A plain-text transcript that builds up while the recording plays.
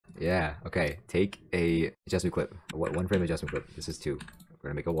Yeah. Okay. Take a adjustment clip. One frame adjustment clip. This is 2. We're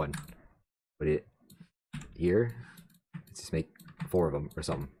gonna make a 1. Put it here. Let's just make 4 of them or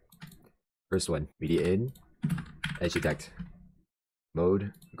something. First one, media in, edge detect,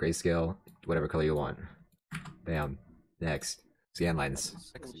 mode, grayscale, whatever color you want. Bam. Next, scan lines.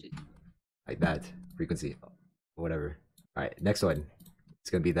 Like that. Frequency, whatever. All right. Next one. It's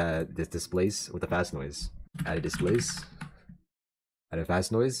gonna be this displace with the fast noise. Add a displace. Add a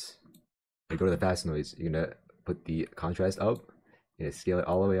fast noise. And go to the fast noise. You're gonna put the contrast up. You're gonna scale it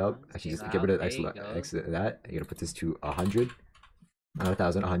all the way up. Actually, just get rid of that. You're gonna put this to 100, not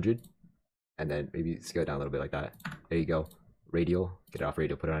 1,000, 100, and then maybe scale it down a little bit like that. There you go. Radial. Get it off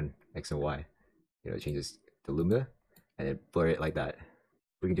radial. Put it on X and Y. You know, it changes to Lumina, and then blur it like that.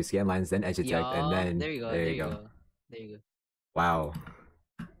 We can do scan lines, then edge detect, and then there you go. There you go. There you go. Wow.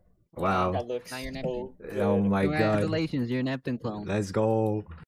 Wow. That looks Now you're so Neptun. good. Oh my god. Congratulations, you're a Neptun clone. Let's go.